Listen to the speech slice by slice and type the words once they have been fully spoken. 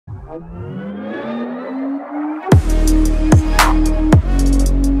Hi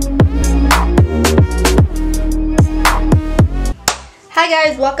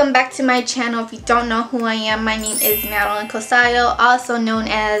guys, welcome back to my channel. If you don't know who I am, my name is Madeline Cosayo, also known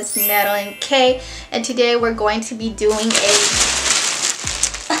as Madeline K, and today we're going to be doing a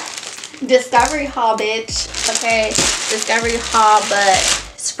discovery haul, bitch. Okay, discovery haul, but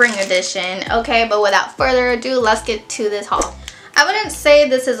spring edition. Okay, but without further ado, let's get to this haul. I wouldn't say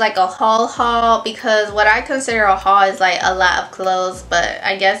this is like a haul because what I consider a haul is like a lot of clothes, but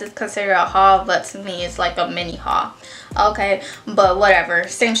I guess it's considered a haul, but to me it's like a mini haul. Okay, but whatever,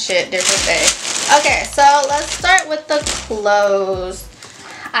 same shit, different day. Okay, so let's start with the clothes.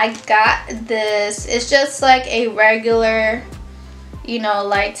 I got this. It's just like a regular, you know,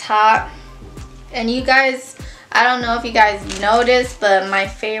 light top. And you guys, I don't know if you guys noticed, but my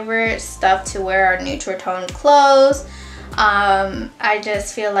favorite stuff to wear are neutral tone clothes. I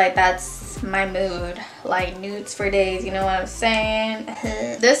just feel like that's my mood, like nudes for days, you know what I'm saying?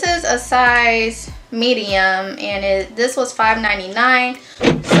 This is a size medium, and this was $5.99.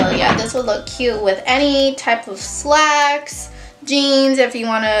 So yeah, this would look cute with any type of slacks, jeans, if you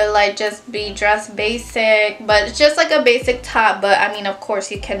want to like just be dressed basic, but it's just like a basic top. But I mean, of course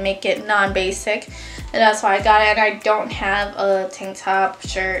you can make it non-basic, and that's why I got it. And I don't have a tank top,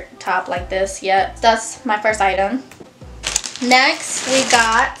 shirt, top like this yet. That's my first item. Next, we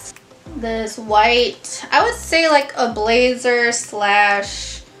got this white, I would say like a blazer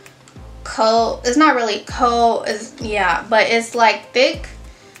slash coat. It's not really coat, yeah, but it's like thick,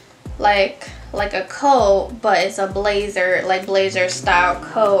 like a coat, but it's a blazer, like blazer style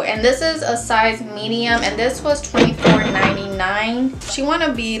coat. And this is a size medium, and this was $24.99. She want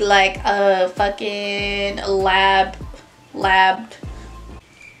to be like a fucking lab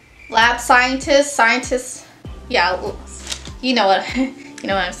scientist, yeah. You know what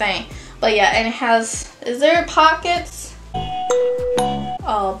I'm saying. But yeah, and it has, is there pockets?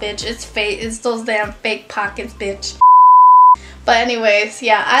 Oh bitch, it's fake. It's those damn fake pockets, bitch. But anyways,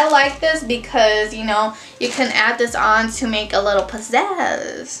 yeah, I like this because, you know, you can add this on to make a little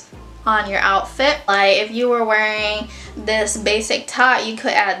pizzazz on your outfit. Like if you were wearing this basic top, you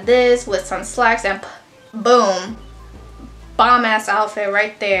could add this with some slacks and boom, bomb ass outfit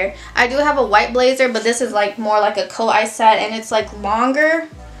right there. I do have a white blazer, but this is like more like a coat I said, and it's like longer.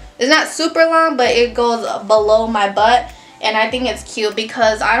 It's not super long, but it goes below my butt, and I think it's cute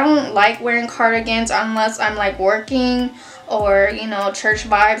because I don't like wearing cardigans unless I'm like working or, you know, church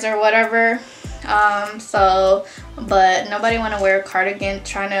vibes or whatever. But nobody want to wear a cardigan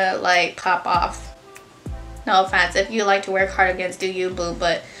trying to like pop off. No offense, if you like to wear cardigans, do you, boo,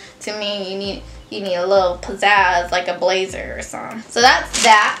 but to me you need a little pizzazz, like a blazer or something. So that's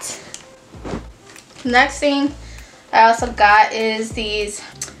that. Next thing I also got is these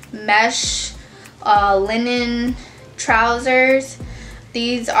mesh linen trousers.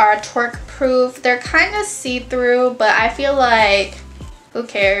 These are twerk proof. They're kind of see-through, but I feel like who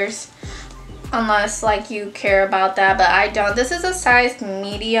cares, unless like you care about that, but I don't. This is a size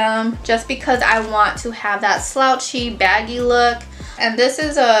medium just because I want to have that slouchy baggy look. And this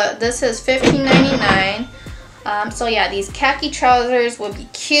is $15.99. So yeah, these khaki trousers would be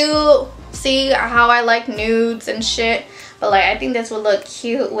cute. See how I like nudes and shit, but like I think this would look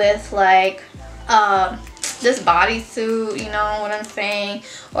cute with like this bodysuit, you know what I'm saying,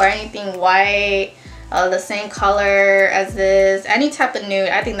 or anything white, the same color as this, any type of nude.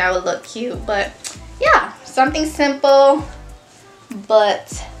 I think that would look cute. But yeah, something simple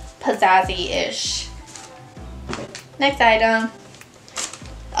but pizzazzy-ish. Next item.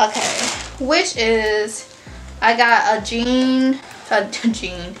 Okay, which is, I got a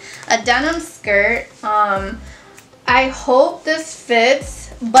denim skirt. I hope this fits,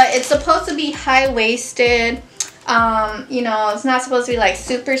 but it's supposed to be high-waisted. You know, it's not supposed to be like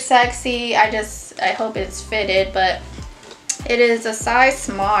super sexy. I hope it's fitted, but it is a size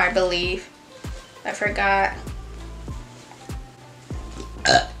small, I believe. I forgot.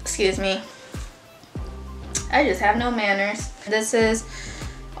 Excuse me. I just have no manners. This is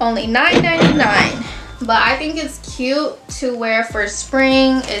only $9.99, but I think it's cute to wear for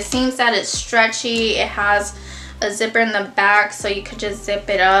spring. It seems that it's stretchy. It has a zipper in the back, so you could just zip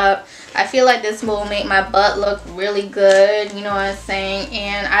it up. I feel like this will make my butt look really good, you know what I'm saying.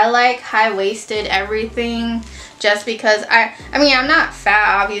 And I like high-waisted everything just because I mean, I'm not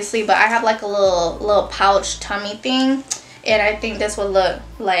fat obviously, but I have like a little pouch tummy thing, and I think this would look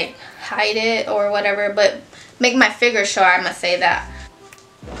like hide it or whatever, but make my figure show, I must say that.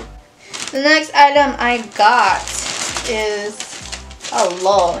 The next item I got is, oh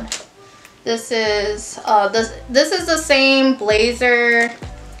lord, this is the same blazer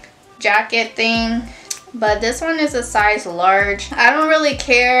jacket thing, but this one is a size large. I don't really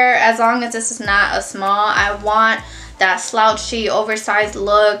care as long as this is not a small. I want that slouchy oversized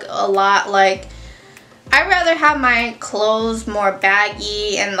look a lot. Like, I'd rather have my clothes more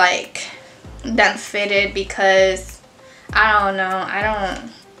baggy and like than fitted, because I don't know,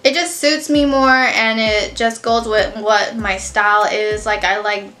 it just suits me more and it just goes with what my style is. Like, I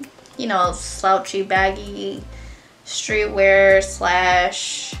like, you know, slouchy baggy streetwear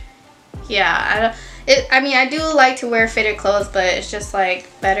slash, yeah, I mean, I do like to wear fitted clothes, but it's just like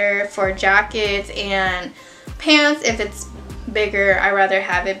better for jackets and pants. If it's bigger, I rather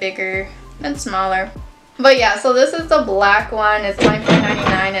have it bigger than smaller. But yeah, so this is the black one. It's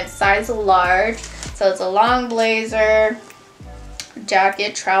 $19.99. It's size large. So it's a long blazer,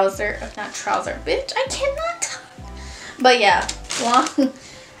 jacket, trouser, not trouser, bitch, I cannot talk. But yeah,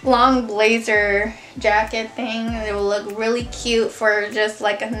 long blazer jacket thing. It will look really cute for just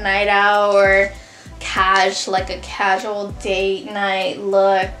like a night out or like a casual date night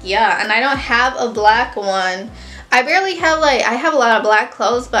look. Yeah, and I don't have a black one. I barely have, like, I have a lot of black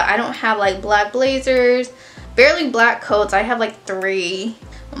clothes, but I don't have like black blazers, barely black coats. I have like 3,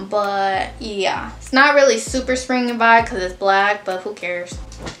 but yeah, it's not really super springy vibe because it's black, but who cares.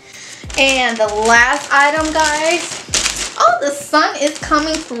 And the last item, guys, oh, the sun is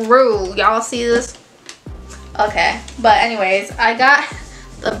coming through. Y'all see this? Okay, but anyways, I got,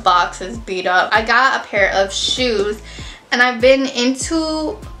 the box is beat up. I got a pair of shoes, and I've been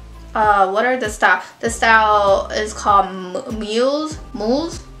into what are the style? The style is called mules,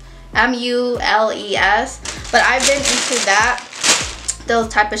 M-U-L-E-S. But I've been into those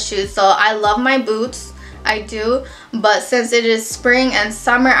type of shoes. So I love my boots, I do. But since it is spring and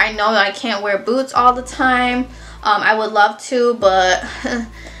summer, I know I can't wear boots all the time. I would love to, but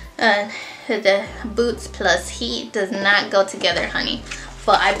the boots plus heat does not go together, honey.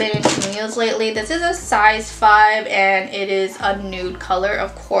 But I've been into mules lately. This is a size 5 and it is a nude color,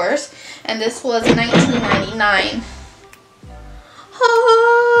 of course. And this was $19.99.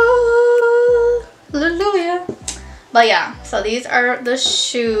 Hallelujah. But yeah, so these are the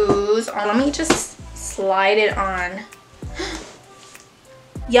shoes. Oh, let me just slide it on.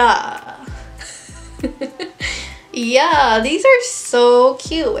 Yeah. Yeah, these are so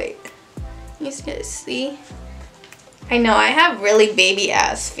cute. Wait, you guys see? I know I have really baby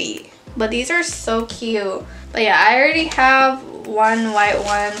ass feet, but these are so cute. But yeah, I already have one white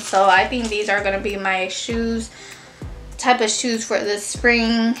one, so I think these are gonna be my shoes, type of shoes for the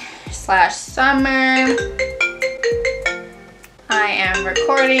spring slash summer. I am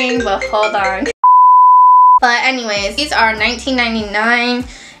recording, but hold on. But anyways, these are $19.99,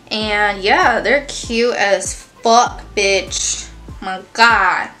 and yeah, they're cute as fuck, bitch. My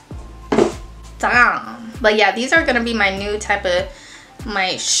god, damn. But yeah, these are gonna be my new type of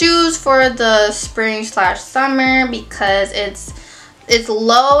my shoes for the spring slash summer, because it's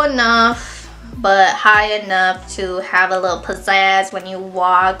low enough but high enough to have a little pizzazz when you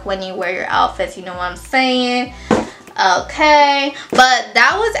walk, when you wear your outfits, you know what I'm saying? Okay, but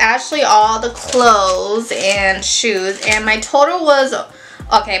that was actually all the clothes and shoes, and my total was,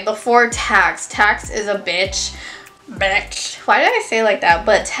 okay, before tax. Tax is a bitch. Why did I say it like that?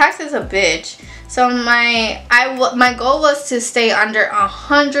 But tax is a bitch. So my goal was to stay under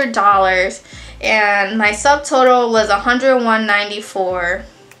 $100, and my subtotal was $101.94,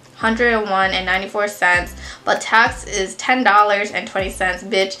 $101.94, but tax is $10.20,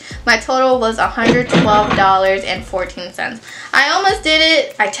 bitch. My total was $112.14. I almost did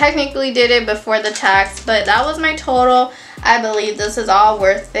it. I technically did it before the tax, but that was my total. I believe this is all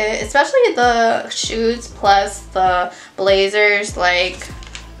worth it, especially the shoes plus the blazers. Like,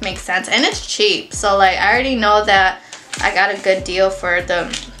 makes sense, and it's cheap, so like I already know that I got a good deal for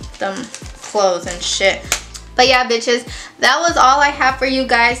them clothes and shit. But yeah, bitches, that was all I have for you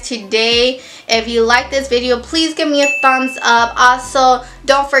guys today. If you like this video, please give me a thumbs up. Also,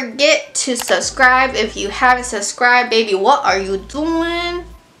 don't forget to subscribe if you haven't subscribed. Baby, what are you doing?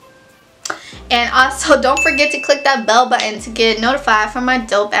 And also, don't forget to click that bell button to get notified for my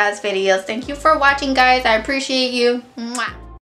dope ass videos. Thank you for watching, guys. I appreciate you. Mwah.